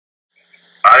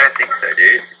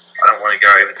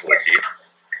over towards you.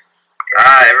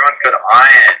 Ah, everyone's got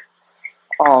iron.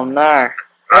 Oh no. I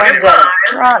Run, don't Dylan,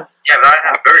 have run! Yeah, but I don't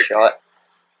have That's a boots. shot.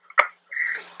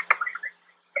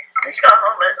 He's got a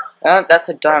helmet. Oh, that's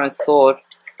a diamond sword.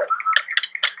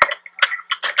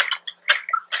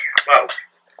 Well,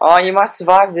 Oh, you might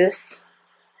survive this.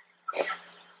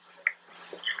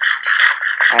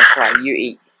 Okay, you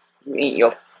eat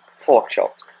your pork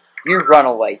chops. You run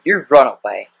away. You run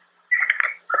away.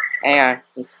 Hang on,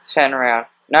 he's turning around.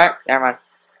 No, never mind.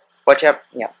 Watch out.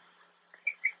 Yeah.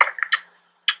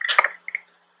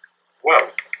 whoa.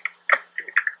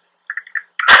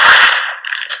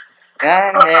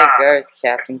 And there goes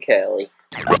Captain Curly.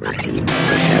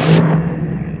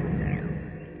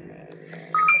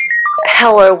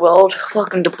 Hello world,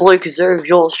 welcome to Blue Kazoo,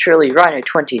 yours truly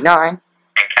Rhino29. And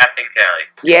Captain Curly.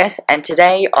 Yes, and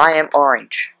today I am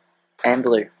orange. And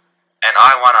blue. And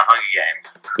I won a Hunger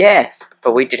Games. Yes,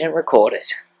 but we didn't record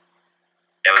it.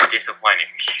 It was disappointing.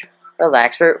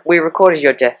 Relax, we recorded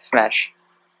your deathmatch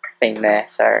thing there,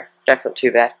 so don't feel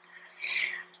too bad.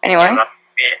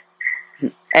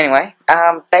 Anyway,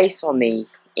 based on the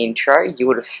intro, you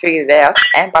would have figured it out,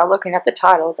 and by looking at the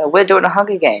title, that we're doing a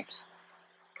Hunger Games.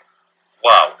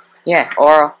 Whoa. Yeah,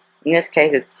 or in this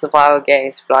case it's survival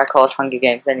games, but I call it Hunger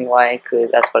Games anyway,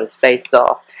 because that's what it's based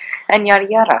off, and yada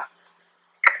yada.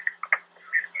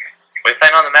 We're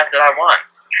playing on the map that I won.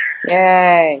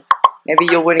 Yay! Maybe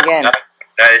you'll win again. No,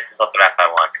 this is not the map I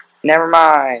won. Never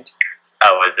mind.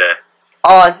 Oh, was it?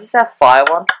 Oh, is this that fire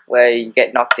one, where you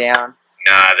get knocked down?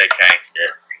 No, they changed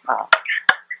it. Oh.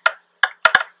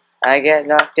 I get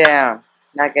knocked down.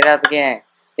 Knock it up again.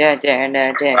 Dun, dun,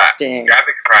 dun, dun, Right, dun. grab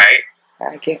a crate.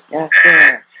 I get knocked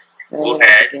down. Full Knock it up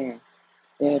head. again.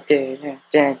 Dun, dun, dun,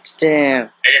 dun, dun.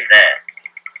 Get in there.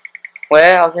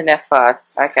 Well, I was in F5.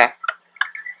 Okay.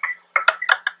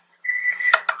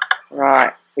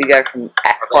 Right. We go from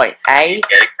point A.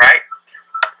 Get a crate.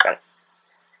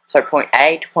 So point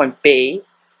A to point B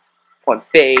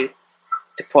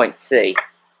to point C.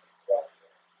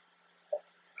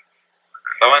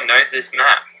 Someone knows this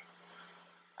map.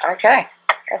 Okay,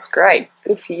 that's great.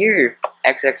 Good for you,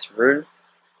 XX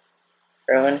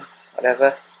Ruin,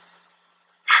 whatever.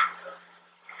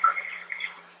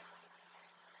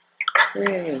 3,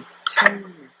 2,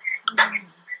 1,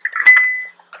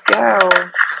 go.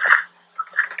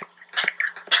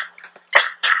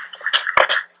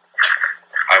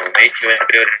 I will meet you in the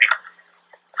building.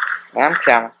 I'm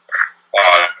coming.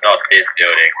 Oh, not this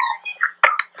building.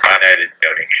 I know this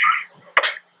building.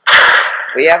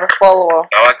 We have a follower.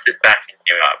 Someone's just bashing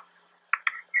you up.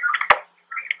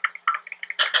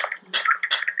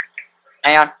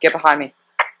 Hang on, get behind me.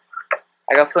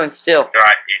 I got fluent still.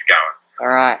 Alright, he's going.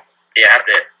 Alright, Here, have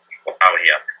this. Over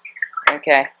here.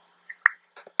 okay.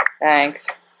 Thanks.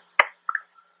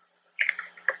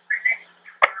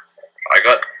 I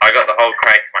got the whole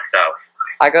crate to myself.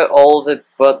 I got all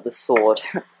but the sword.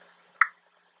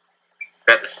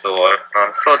 Got the sword.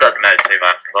 The sword doesn't matter too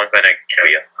much as long as I don't kill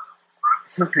you.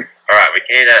 Alright, we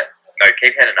can either... No,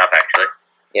 keep heading up actually.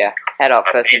 Yeah, head up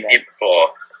I've first been and here then. before.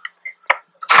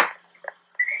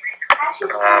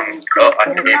 Oh, I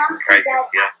see some crates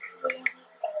here.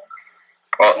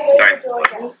 Oh, stone's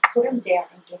wood. Put him down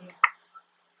and get him.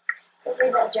 So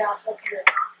leave that job up here.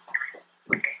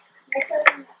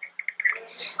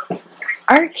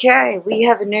 Okay, we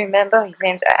have a new member. His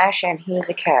name's Ash, and he's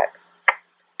a cat.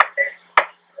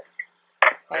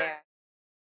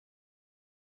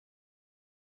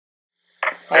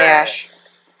 Hey Ash,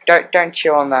 don't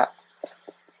chew on that.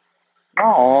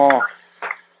 Oh,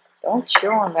 don't chew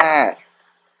on that.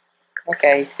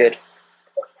 Okay, he's good.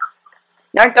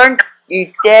 No, don't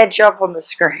you dare jump on the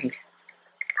screen.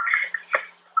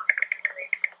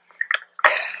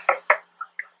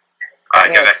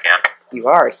 Alright, go back down. You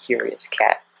are a curious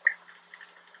cat.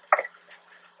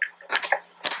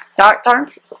 Don't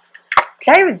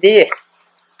play with this.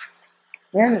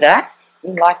 Remember that?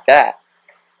 You like that?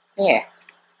 Yeah.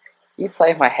 You play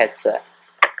with my headset.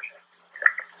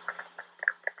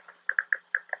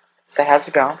 So how's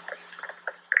it going?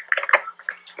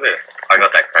 Good. I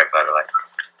got that crate by the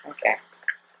way. Okay.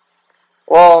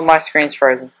 Well, my screen's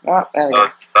frozen. Oh, there we go.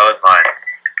 So is mine.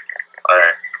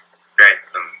 I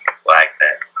experienced some lag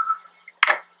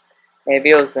there. Maybe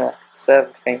it was a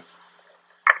server thing.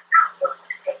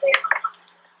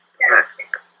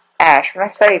 Ash, when I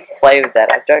say play with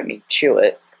that, I don't mean chew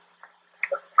it.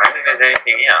 I don't think there's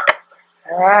anything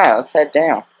here. Alright, let's head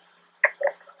down.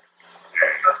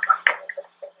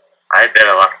 I had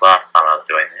better luck last time I was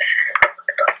doing this.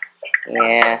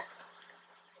 Yeah.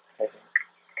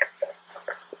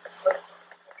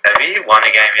 Have you won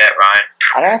a game yet, Ryan?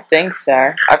 I don't think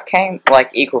so. I've came,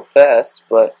 like, equal first,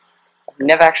 but I've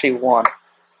never actually won.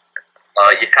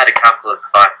 Well, you've had a couple of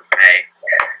fights with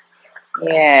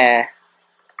me. Yeah.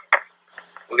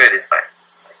 We'll go this way.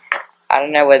 I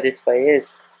don't know where this way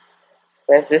is.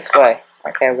 Where's this way?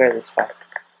 Okay, we'll go this way.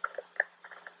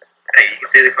 Hey, you can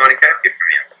see the cornucopia from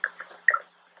here.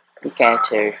 You can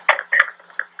too.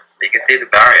 You can see the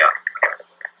barrier.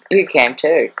 You can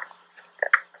too.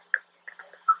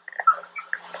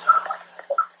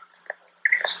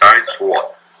 Stone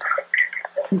swords.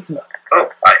 Oh,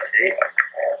 I see.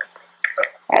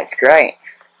 That's great.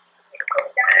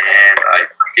 And I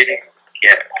didn't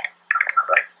get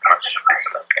like much of this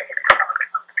stuff.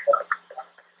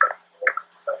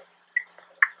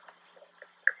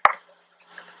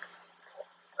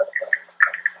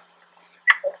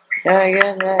 Back it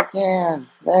up again.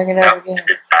 Back it up again.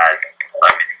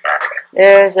 I missed that.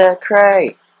 There's a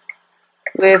crate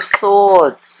with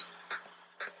swords.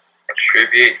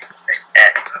 Tribute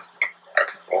S.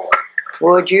 That's 4.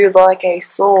 Would you like a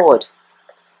sword?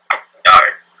 No.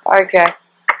 Okay.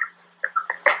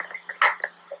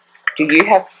 Do you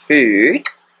have food?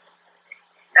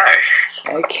 No.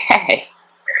 Okay.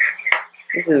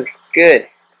 This is good.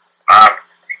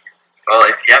 Well,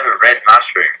 if you have a red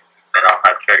mushroom, then I'll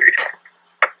have food.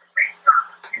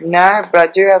 No, but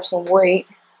I do have some wheat.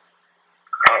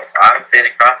 Oh, I haven't seen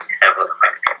a crafting table at the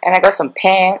moment. And I got some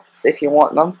pants if you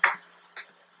want them.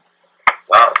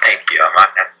 Well, thank you. I might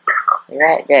have to put some.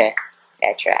 Right there.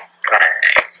 That's right.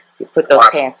 Bang. You put those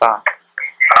What? pants on.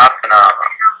 Half an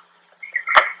armor.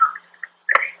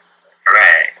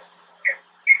 Hooray.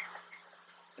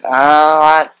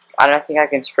 I don't think I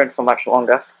can sprint for much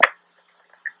longer.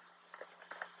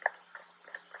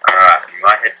 Alright, you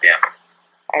might head down.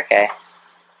 Okay.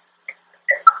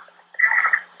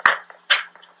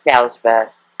 That was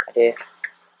bad. I did.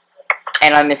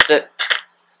 And I missed it.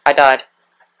 I died.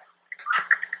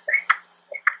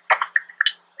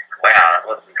 Wow, that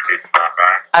wasn't too smart,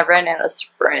 right? I ran out of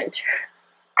sprint.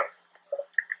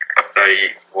 So,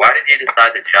 why did you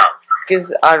decide to jump?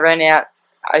 Because I ran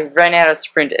out of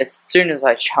sprint as soon as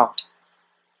I jumped.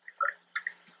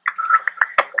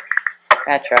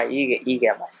 That's right, you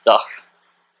get my stuff.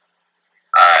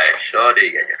 I sure do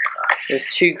get your stuff. There's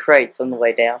 2 crates on the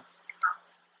way down.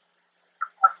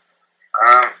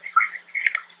 Well,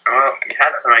 you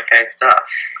had some okay stuff.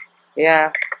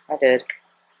 Yeah, I did. Is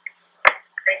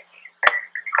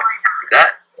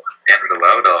that the end of the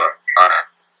world, or... Oh no.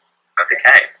 That's a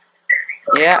cave.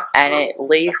 Yeah, and it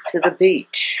leads to the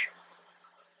beach.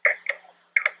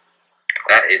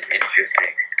 That is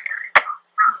interesting.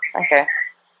 Okay.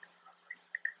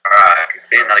 Alright, I can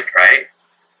see another crate.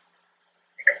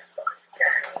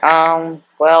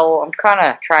 Well, I'm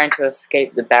kinda trying to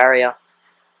escape the barrier.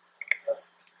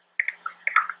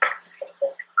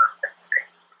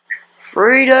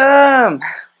 Freedom!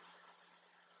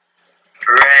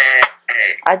 Hooray!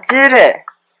 I did it!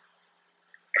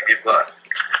 You did what?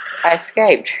 I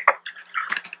escaped.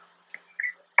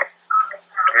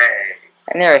 Hooray!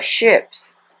 And there are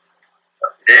ships.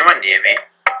 Is anyone near me?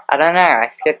 I don't know, I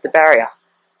skipped the barrier.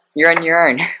 You're on your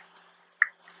own.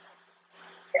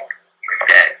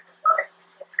 Dead.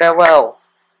 Farewell.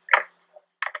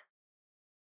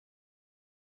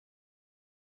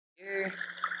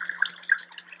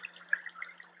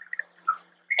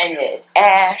 And there's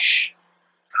Ash.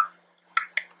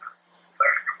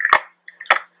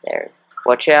 There's.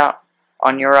 Watch out.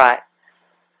 On your right.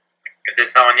 Is there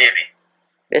someone near me?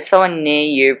 There's someone near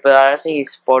you, but I don't think he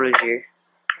spotted you.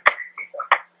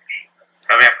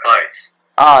 Tell me how close.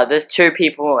 Ah, there's 2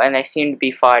 people and they seem to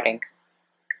be fighting.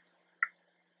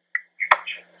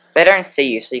 They don't see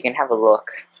you, so you can have a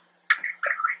look.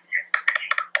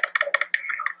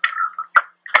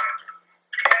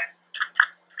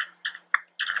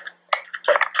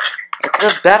 It's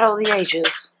the Battle of the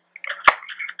Ages.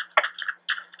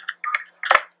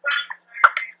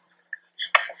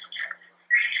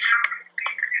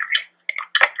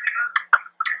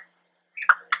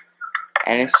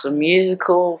 And it's the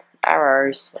musical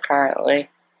arrows, apparently.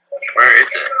 Where is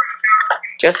it?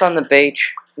 Just on the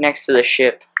beach, next to the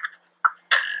ship.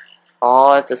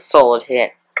 Oh, it's a solid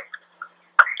hit.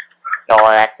 Oh,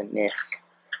 that's a miss.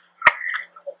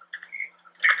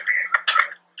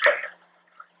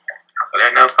 I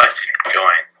don't know if I should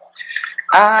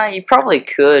join. You probably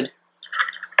could.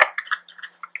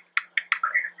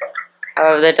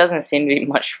 However, there doesn't seem to be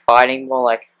much fighting, more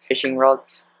like fishing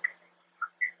rods.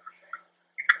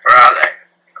 Where are they?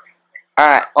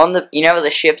 Alright, on the, you know where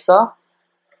the ships are?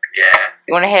 Yeah.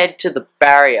 You want to head to the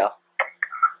barrier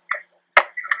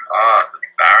Oh, the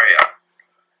barrier.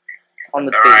 on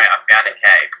the Alright, beach. I found a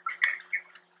cave.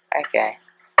 Okay.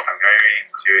 I'm going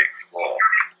to explore.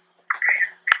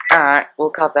 Alright, we'll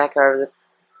cut back over to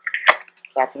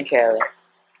Captain Curly.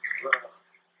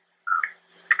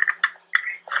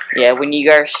 Yeah, when you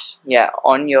go,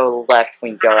 on your left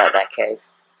when you go out that cave.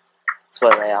 That's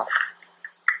where they are.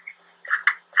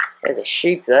 There's a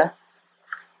sheep there.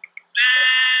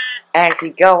 And if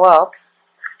you go up,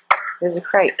 there's a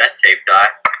crate. Did that sheep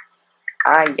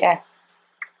die? Yeah.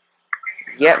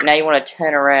 Yep, now you want to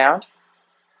turn around.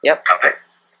 Yep, Okay.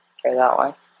 go that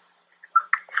way.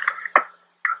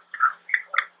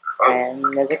 Oh.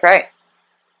 And there's a crate.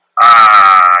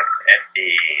 Ah,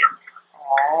 empty.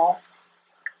 Aww.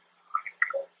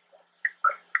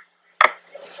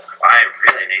 I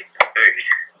really need some food.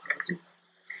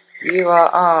 You are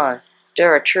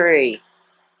under a tree,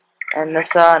 and the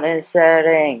sun is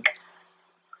setting.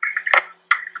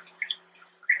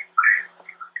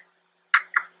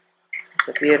 It's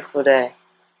a beautiful day.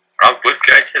 I would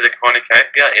go to the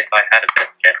cornucopia if I had a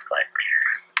better jet plane.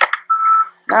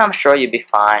 I'm sure you'll be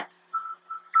fine.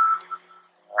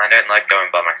 I don't like going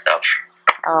by myself.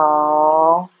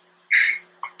 Aww.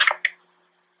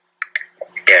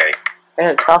 It's scary.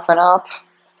 Better toughen up.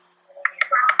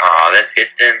 Oh, the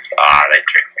pistons. Ah, they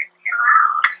tricked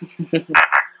me.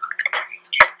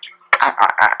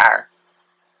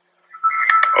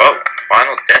 Well,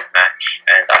 final death match,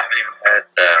 and I haven't even heard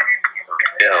the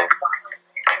reveal.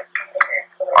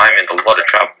 I'm in a lot of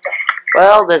trouble.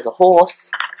 Well, there's a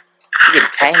horse. You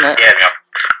can tame it. Yeah,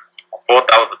 I thought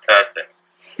that was a person.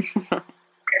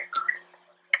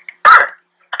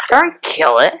 Don't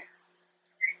kill it.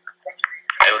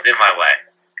 It was in my way.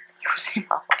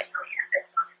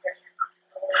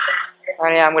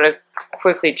 Alright, I'm gonna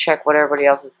quickly check what everybody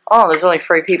else is. Oh, there's only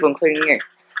 3 people, including you.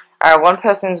 Alright, one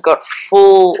person's got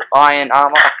full iron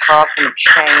armor apart from a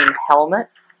chain helmet.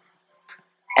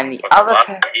 And the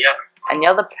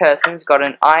other person's got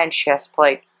an iron chest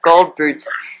plate, gold boots,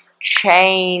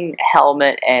 chain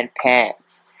helmet, and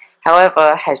pants.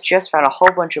 However, has just found a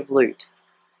whole bunch of loot.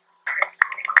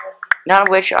 None of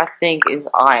which I think is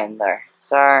iron though.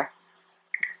 So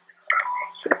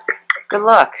good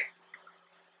luck.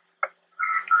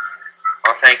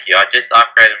 Well, thank you. I just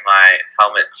upgraded my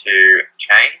helmet to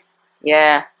chain.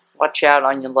 Yeah, watch out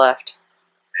on your left.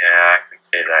 Yeah, I can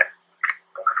see that.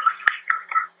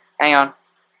 Hang on.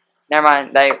 Never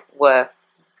mind,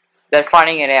 they're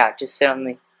finding it out. Just sit on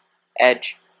the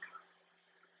edge.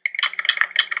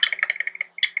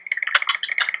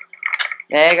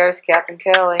 There goes Captain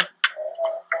Curly.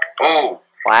 Oh!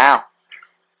 Wow.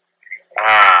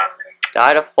 Ah.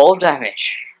 Died of fall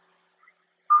damage.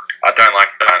 I don't like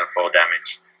dying of fall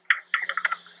damage.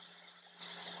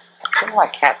 I think my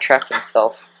cat trapped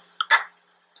himself.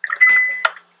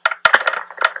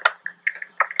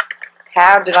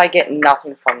 How did I get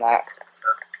nothing from that?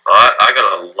 I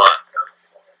got a lot.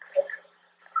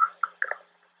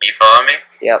 You follow me?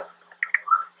 Yep.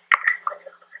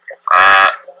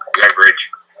 Go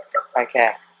bridge.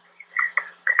 Okay.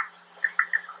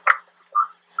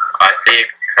 I see a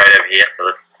code over here, so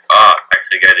let's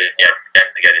actually go to, yeah,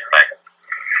 definitely go this way.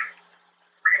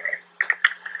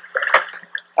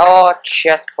 Oh,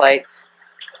 chest plates.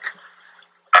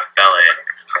 I fell in.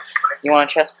 You want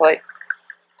a chest plate?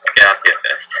 Let's get out here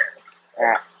first.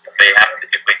 Alright.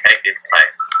 If we take this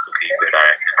place, it'll be good, I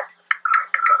reckon.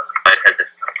 But it has a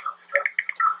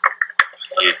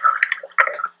few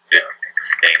good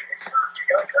things.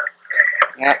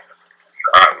 Yep.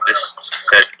 Alright, we'll just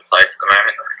search the place at the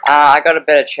moment. I got a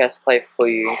better chest plate for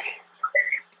you.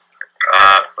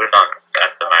 Put it on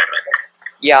at the moment.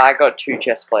 Yeah, I got 2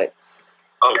 chest plates.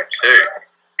 Oh, 2.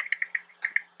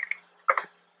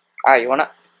 Alright, you want it?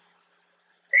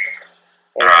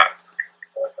 Alright.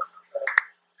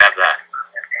 Have that.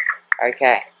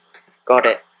 Okay. Got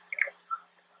it.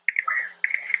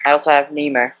 I also have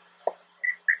Nemo.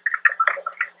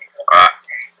 Alright.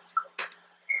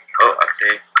 Oh, I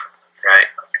see. Right.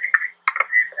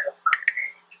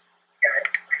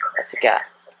 That's a guy.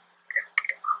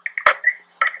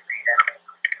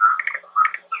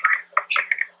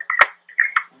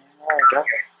 There we go.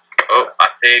 Oh, I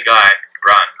see a guy.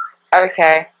 Run.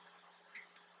 Okay.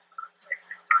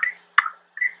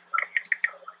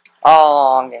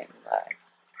 Oh, I'm getting that.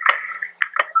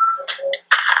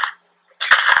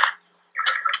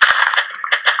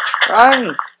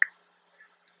 Run!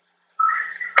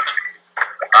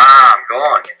 Ah, I'm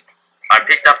gone. I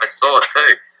picked up a sword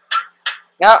too.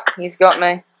 Yep, he's got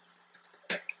me.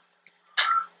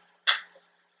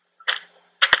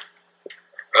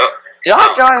 Oh. Did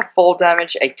I die of fall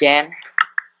damage again?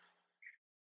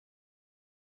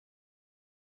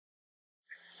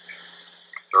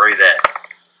 Through there.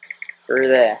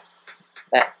 Through there.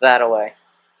 That away.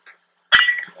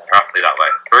 Roughly that way.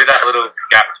 Through that little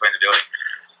gap between the buildings.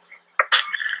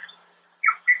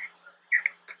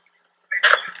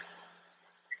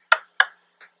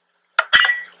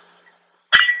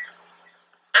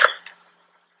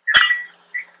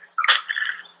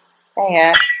 Hey,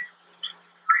 Ash.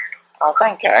 Oh,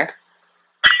 thank you.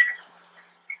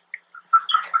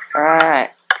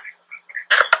 Alright.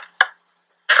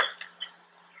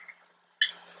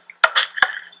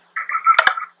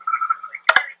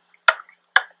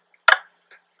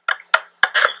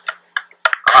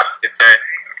 Alright, get serious.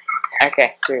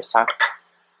 Okay, serious time.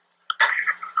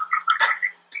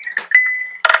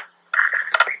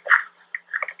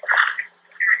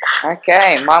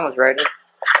 Okay, mine was rated.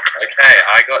 Okay,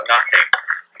 I got nothing.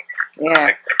 Yeah.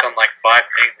 I clicked on like 5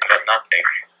 things and got nothing.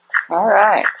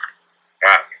 Alright.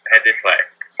 Alright, head this way.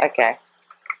 Okay.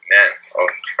 Then I'll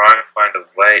try and find a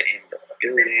way in the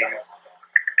building.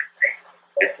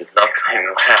 This is not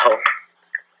going well.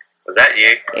 Was that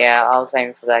you? Yeah, I was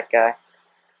aiming for that guy.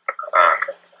 Um,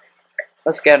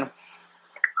 Let's get him.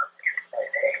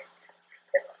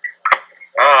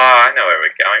 oh, I know where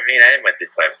we're going. Me and Adam went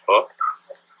this way before.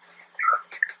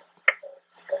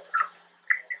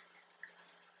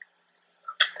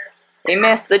 He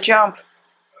missed the jump.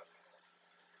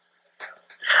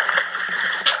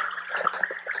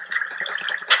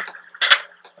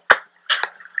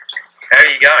 How are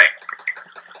you going?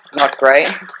 Not great.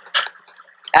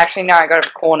 Actually, no, I got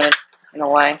him cornered in a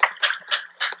way.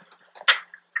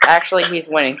 Actually, he's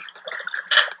winning.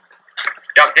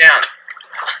 Jump down.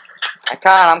 I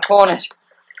can't, I'm cornered.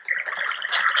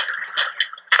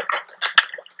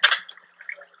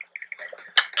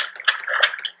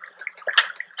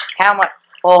 How much?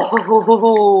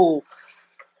 Oh,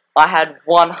 I had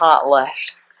 1 heart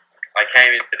left. I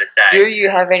came in for the save. Do you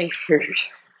have any food?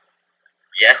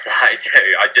 Yes, I do.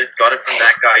 I just got it from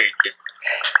that guy who did.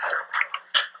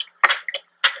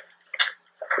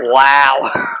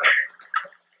 Wow.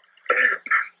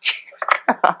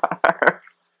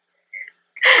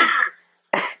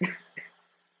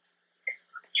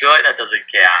 Surely that doesn't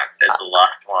count. That's the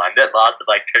last one. That lasted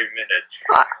like 2 minutes.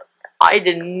 I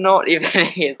did not even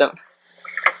hear them.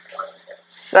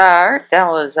 So, that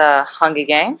was Hunger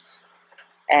Games.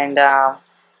 And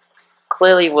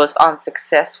clearly was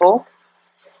unsuccessful.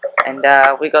 And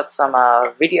we got some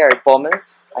video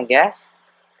bombers, I guess.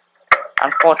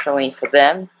 Unfortunately for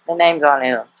them, their names aren't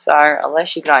in them. So,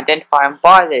 unless you can identify them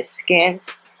by their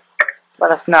skins, let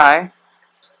us know.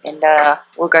 And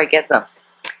we'll go get them.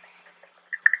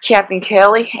 Captain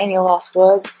Curly, any last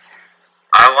words?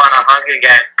 I won a Hunger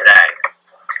Games today.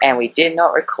 And we did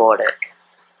not record it.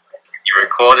 You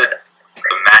recorded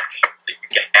the match, the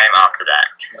game after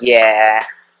that. Yeah.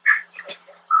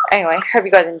 Anyway, hope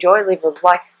you guys enjoy. Leave a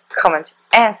like, comment,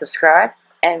 and subscribe.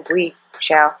 And we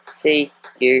shall see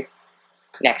you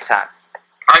next time.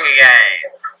 Hunger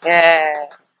Games! Yeah.